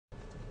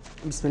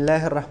بسم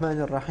الله الرحمن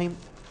الرحیم.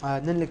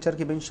 نن لیکچر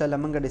کې به ان شاء الله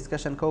موږ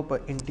ډسکشن کوو په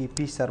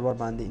NTP سرور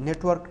باندې،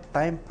 نیټورک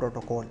ټایم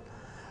پروتوکول.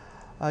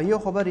 یو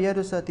خبر یاد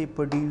وساتئ،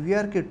 په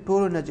DVR کې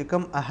ټولو نه چې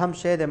کوم اهم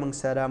شی دی موږ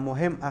سره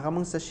مهم، هغه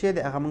موږ څه شی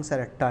دی، هغه موږ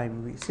سره ټایم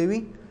وي. څه وي؟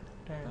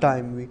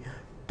 ټایم وي.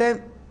 ټایم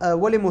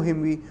ولې مهم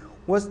وي؟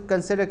 اوس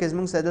کنسیډر کړئ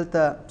موږ سره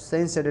دلته څه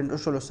انسیډنټ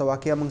وشول، څه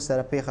واقعه موږ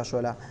سره پیښه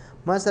شوله.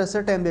 ما سره څه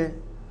ټایم دی؟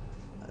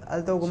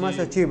 هلته وګورئ ما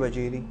سره 6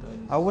 بجې دي،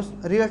 او اوس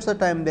ریل څه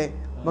ټایم دی؟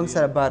 موږ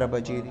سره 12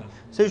 بجې دي.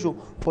 صحیح شو.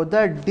 خو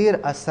دا ډېر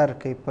اثر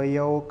کوي په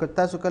یو که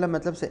تاسو کله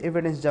مطلب څه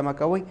ایویډنس جمع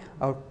کوئ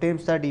او ټایم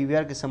ستا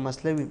DVR کې څه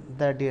مسله وي،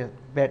 دا ډېر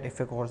بیډ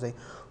افیکټ غورځوي.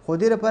 خو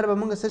دې لپاره به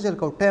موږ څه چل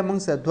کوو، ټایم موږ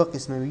سره دوه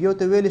قسمه وي، یو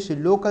ته ویلی شي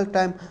لوکل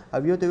ټایم او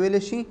یو ته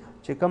ویلی شي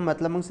چې کوم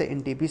مطلب موږ سره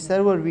NTP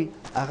سرور وي،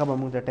 هغه به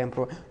موږ د ټایم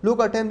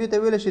لوکل ټایم دې ته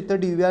ویلی شي ته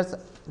DVR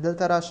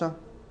دلته راشه،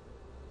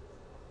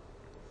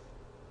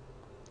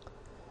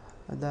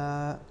 دا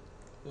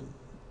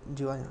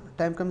جی وایا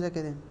ټایم کوم ځای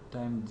کې دی؟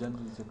 ټایم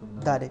جنرال څه کوم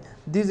دا دی،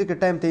 دې ځای کې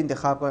ټایم ته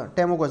انتخاب کړه.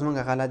 ټایم وګوره زموږ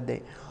غلط دی.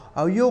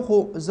 او یو خو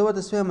زه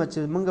ورته سویم چې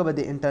موږ به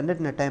د انټرنیټ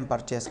نه ټایم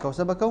پرچیز کوو.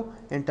 څه به کوو؟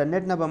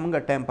 انټرنیټ نه به موږ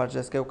ټایم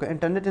پرچیز کوو. که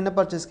انټرنیټ نه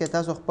پرچیز کوئ،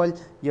 تاسو خپل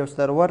یو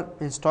سرور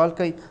انسټال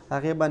کوئ،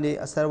 هغې باندې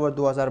سرور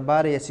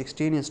 2012 یا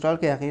 16 انسټال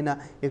کوئ، هغې نه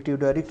اکټیو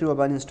ډایرکټري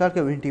باندې انسټال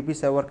کوئ، NTP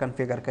سرور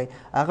کنفیګر کوئ،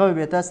 هغه به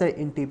بیا تاسو سره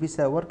NTP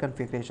سرور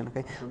کنفیګریشن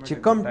کوي. چې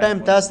کوم ټایم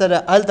تاسو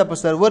سره هلته په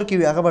سرور کې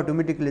وي، هغه به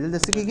اټومیټیکلی دلته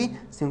څه کېږي؟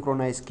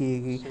 سینکرونایز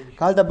کېږي.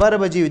 که هلته 12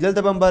 بجې وي،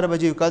 دلته به هم 12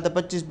 بجې وي، که هلته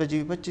 25 بجې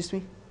وي، 25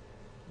 وي.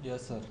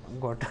 Yes sir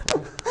God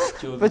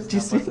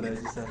 25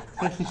 सर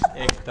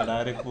एक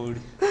तड़ारे कोड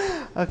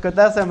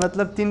कदा सा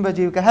मतलब 3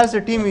 बजे का हर से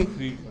टीम वि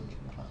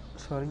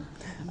सॉरी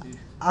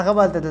هغه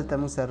بالته دلته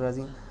موږ سره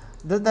راځي.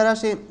 دلته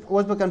راشي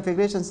اوس به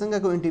کنفیګریشن څنګه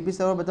کو NTP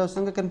سرور بتاو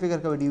څنګه کنفیګر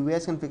کوي.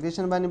 DVR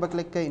کنفیګریشن باندې به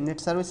کلیک کوي، نیټ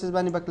سرویسز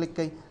باندې به کلیک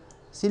کوي،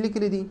 سلی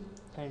کړی دي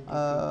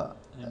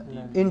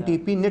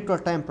NTP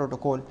نیټورک ټایم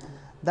پروتوکول.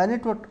 دا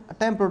نیټورک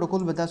ټایم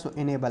پروتوکول به تاسو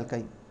انیبل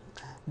کوي.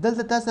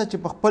 دلته تاسو چې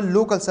په خپل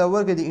لوکل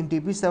سرور کې د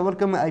NTP سرور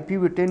کوم IP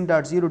وي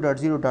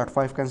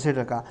 10.0.0.5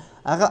 کنسیډر کا،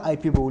 هغه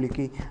IP به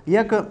ولیکي،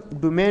 یا که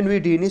ډومین وي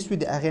DNS وي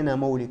د هغې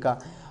نامه ولیکه.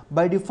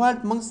 بای ډیفالټ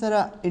موږ سره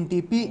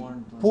NTP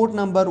پورټ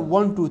نمبر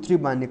 123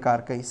 باندې کار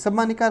کوي. څه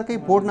باندې کار کوي؟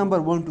 پورټ نمبر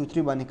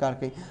 123 باندې کار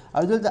کوي.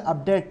 او دلته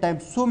اپډیټ ټایم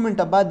 100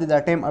 منټه بعد دا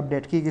ټایم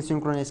اپډیټ کېږي،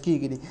 سینکرونایز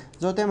کېږي.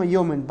 زه ته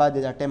یو منټ بعد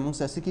دا ټایم موږ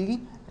سره څه کېږي؟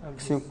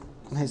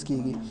 سینکرونایز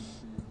کېږي.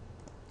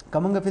 که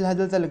موږ فی الحال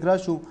دلته لږ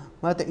راشو،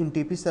 ما ته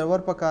NTP سرور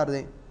په کار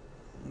دی،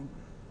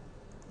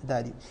 دا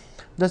دی.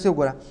 داسې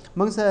وګوره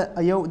موږ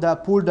سره یو دا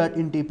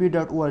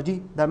pool.ntp.org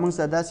دا موږ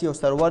سره داسې یو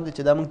سرور دی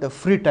چې دا موږ ته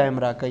فری ټایم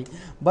راکوي.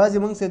 بعضې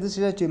موږ سره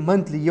داسې چې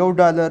منتلی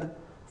 $1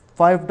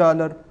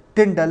 $5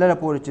 $10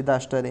 پورې چې دا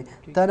شته دی.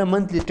 تا نه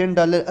منتلی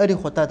 $10 هرې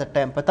خوا تا ته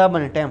ټایم په تا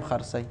باندې ټایم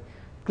خرڅوي.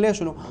 کلیئر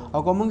شولو. او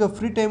که موږ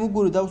فری ټایم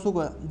وګورو، دا اوس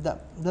وګوره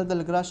دلته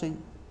لږ راشئ،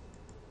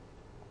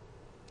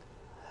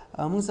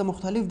 موږ سره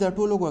مختلف دا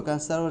ټول وګوره که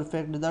سرور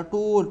افیکټ دا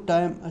ټول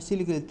ټایم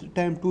اصلي کې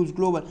ټایم ټولز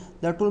ګلوبل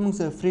دا ټول موږ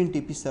سره فری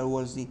NTP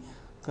سرورز دي.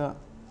 که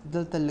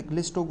دلته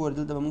لیست وګورئ،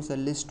 دلته به موږ سره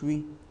لیست وي،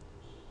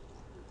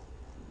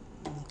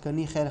 که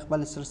نه خیر خپل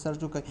سره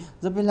سرچ وکړئ.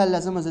 زه فی الحال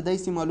لازمه زه دا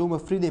ایسې معلومه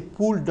فری دی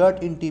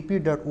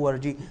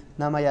pool.ntp.org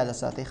نامه یاده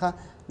ساتئ. ښه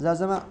زه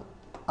ځمه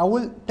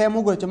اول ټایم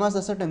وګوره چې ما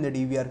سره څه ټایم دی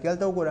DVR کې،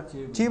 هلته وګوره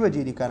 6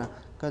 بجې دي که نه.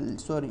 که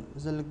سوري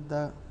زه لږ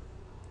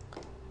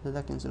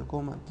دا کینسل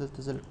کوم، دلته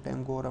زه لږ ټایم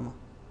ګورم،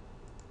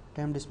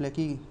 ټایم ډسپلی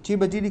کېږي 6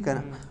 بجې دي که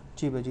نه،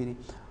 6 بجې دي.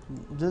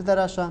 دلته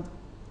راشه،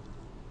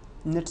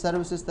 نیټ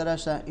سروسز ته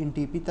راشه،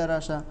 NTP ته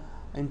راشه،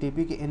 NTP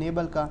کې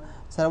انیبل کا.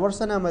 سرور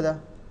څه نامه ده؟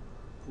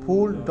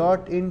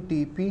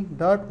 pool.ntp.org.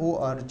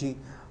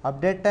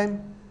 اپډیټ ټایم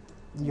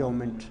 1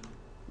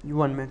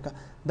 منټ کا.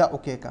 دا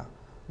اوکې کا،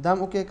 دام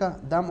اوکې کا،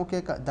 دام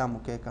اوکې کا، دام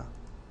اوکې کا،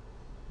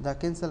 دا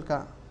کینسل کا.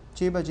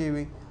 6 بجې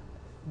وي،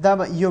 دا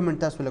به 1 منټ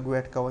تاسو لږ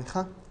ویټ کوئ.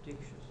 ښه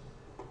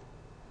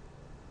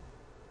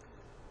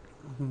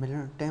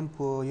ټایم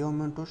په 1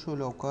 منټ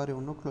وشولو او کار یې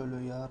ونه کړلو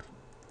یار.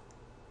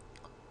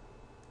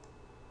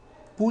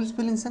 پول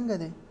سپیلنګ څنګه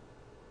دی؟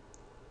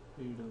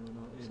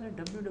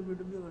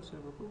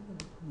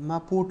 ما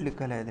پورټ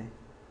لیکلی دی،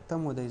 ته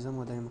مو دی زه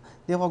مو دی.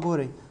 دې خوا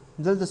ګورئ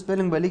دلته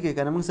سپیلنګ به لیکئ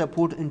که نه، موږ سره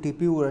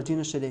pool.ntp.org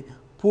نشته دی،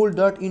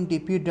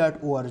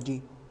 pool.ntp.org.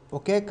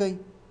 اوکې کوئ،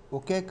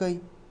 اوکې کوئ،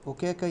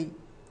 اوکې کوئ،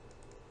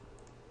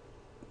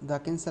 دا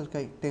کینسل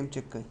کوئ، ټایم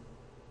چک کوئ.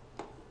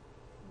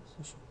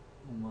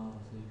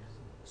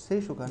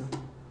 صحیح شو که نه؟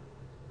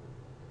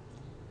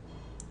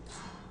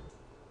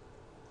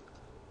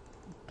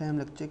 ټایم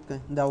لږ چک کوئ،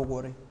 دا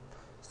وګورئ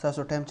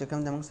ستاسو ټایم چې کوم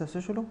دی موږ سره څه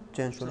شولو؟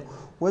 چینج شولو.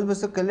 اوس به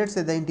څه کلیټ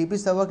سي د NTP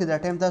سرور کې دا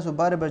ټایم تاسو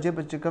 12 بجې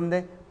په چې کوم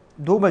دی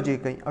 2 بجې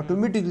کوئ،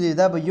 اټومیټیکلی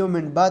دا به 1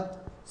 منټ بعد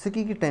څه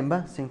کېږي؟ ټایم به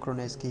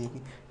سینکرونایز کېږي.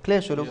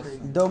 کلیئر شولو.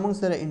 دا موږ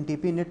سره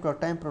NTP نیټورک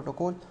ټایم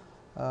پروتوکول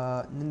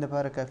نن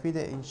لپاره کافي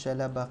دی.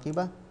 انشاءالله باقي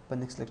به په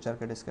نیکسټ لیکچر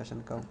کې ډسکشن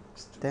کوو.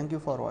 تھینک یو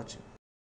فار واچینګ.